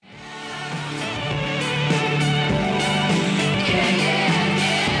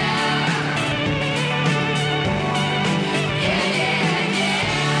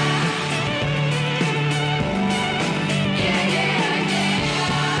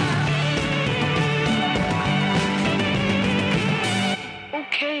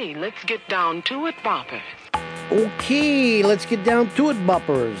Let's get down to it, boppers. Okay, let's get down to it,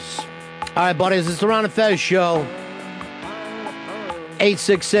 boppers. All right, buddies, it's the Ron Fez Show.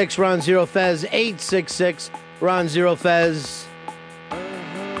 866 Ron Zero Fez. 866 Ron Zero Fez.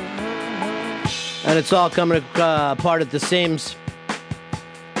 And it's all coming apart at the seams.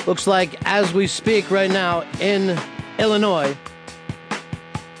 Looks like as we speak right now in Illinois,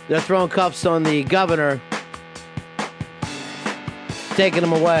 they're throwing cuffs on the governor, taking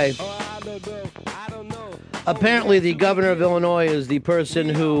him away. Apparently, the governor of Illinois is the person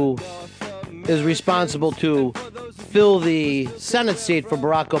who is responsible to fill the Senate seat for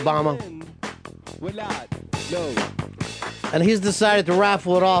Barack Obama. And he's decided to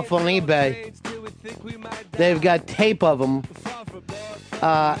raffle it off on eBay. They've got tape of him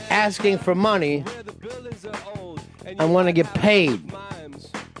asking for money and want to get paid.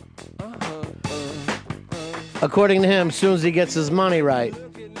 According to him, as soon as he gets his money right,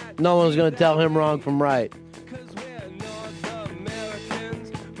 no one's going to tell him wrong from right.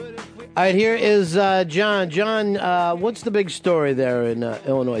 All right, here is John. John, what's the big story there in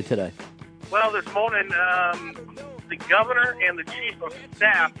Illinois today? Well, this morning, the governor and the chief of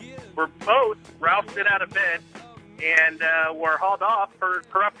staff were both rousted out of bed and were hauled off for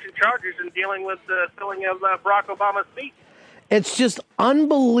corruption charges in dealing with the filling of Barack Obama's seat. It's just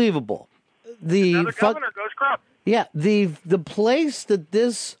unbelievable. Another governor goes corrupt. Yeah, the place that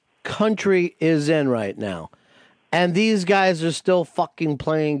this country is in right now, and these guys are still fucking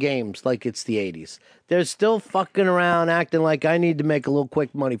playing games like it's the 80s. They're still fucking around acting like I need to make a little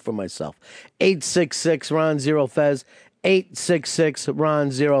quick money for myself. 866 Ron Zero Fez. 866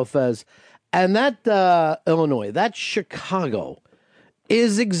 Ron Zero Fez. And that Illinois, that Chicago,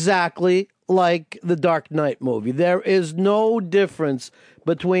 is exactly like the Dark Knight movie. There is no difference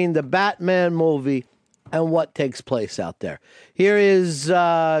between the Batman movie and what takes place out there. Here is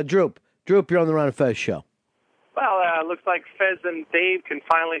Droop. Droop, you're on the Ron Fez Show. Well, looks like Fez and Dave can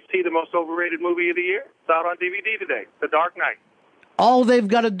finally see the most overrated movie of the year. It's out on DVD today, The Dark Knight. All they've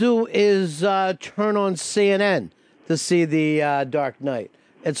got to do is turn on CNN to see The Dark Knight.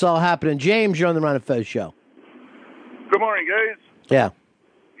 It's all happening. James, you're on the Ron Fez Show. Good morning, guys. Yeah.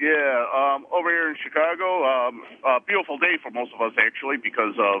 Yeah, over here in Chicago, a beautiful day for most of us, actually,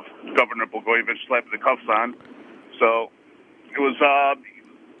 because of Governor Blagojevich slapping the cuffs on. So it was a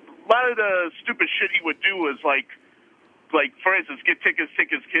lot of the stupid shit he would do was like for instance, get tickets,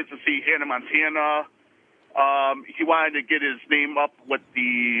 take his kids to see Hannah Montana. He wanted to get his name up with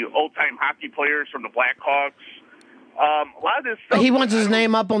the old-time hockey players from the Blackhawks. A lot of this stuff. He wants his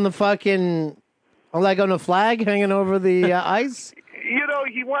name up on the fucking, like on a flag hanging over the ice? You know,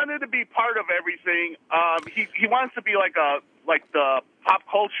 he wanted to be part of everything. He wants to be like the pop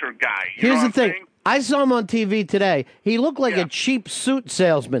culture guy. Here's the thing. I saw him on TV today. He looked like a cheap suit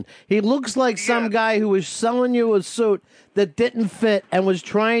salesman. He looks like some guy who was selling you a suit that didn't fit and was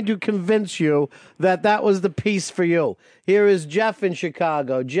trying to convince you that that was the piece for you. Here is Jeff in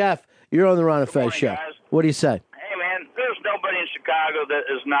Chicago. Jeff, you're on the Ron Fez Show. Guys. What do you say? Hey, man, there's nobody in Chicago that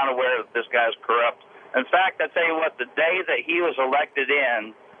is not aware that this guy's corrupt. In fact, I tell you what, the day that he was elected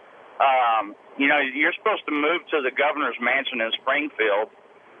in, you're supposed to move to the governor's mansion in Springfield,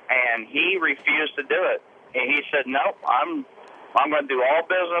 and he refused to do it. And he said, "Nope, I'm going to do all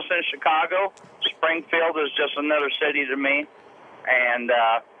business in Chicago. Springfield is just another city to me," and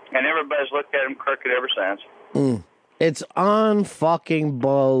everybody's looked at him crooked ever since. It's unfucking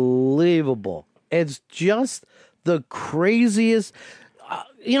believable. It's just the craziest.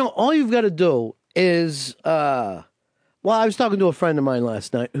 All you've got to do is, I was talking to a friend of mine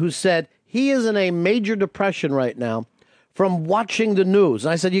last night who said he is in a major depression right now from watching the news.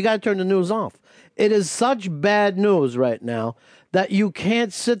 And I said, you got to turn the news off. It is such bad news right now that you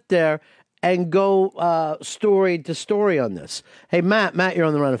can't sit there and go story to story on this. Hey, Matt, you're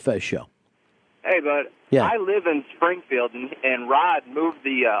on the Ron Fez Show. Hey, bud. Yeah. I live in Springfield, and Rod moved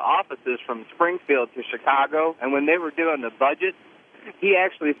the offices from Springfield to Chicago, and when they were doing the budget, he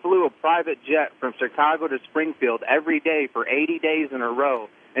actually flew a private jet from Chicago to Springfield every day for 80 days in a row,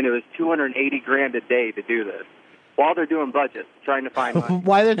 and it was $280,000 a day to do this. While they're doing budgets, trying to find money.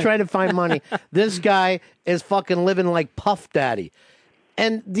 While they're trying to find money, this guy is fucking living like Puff Daddy.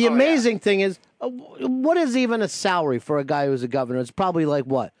 And the amazing thing is, what is even a salary for a guy who's a governor? It's probably like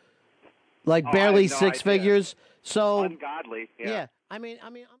what? Like barely six figures? So ungodly. Yeah. I mean.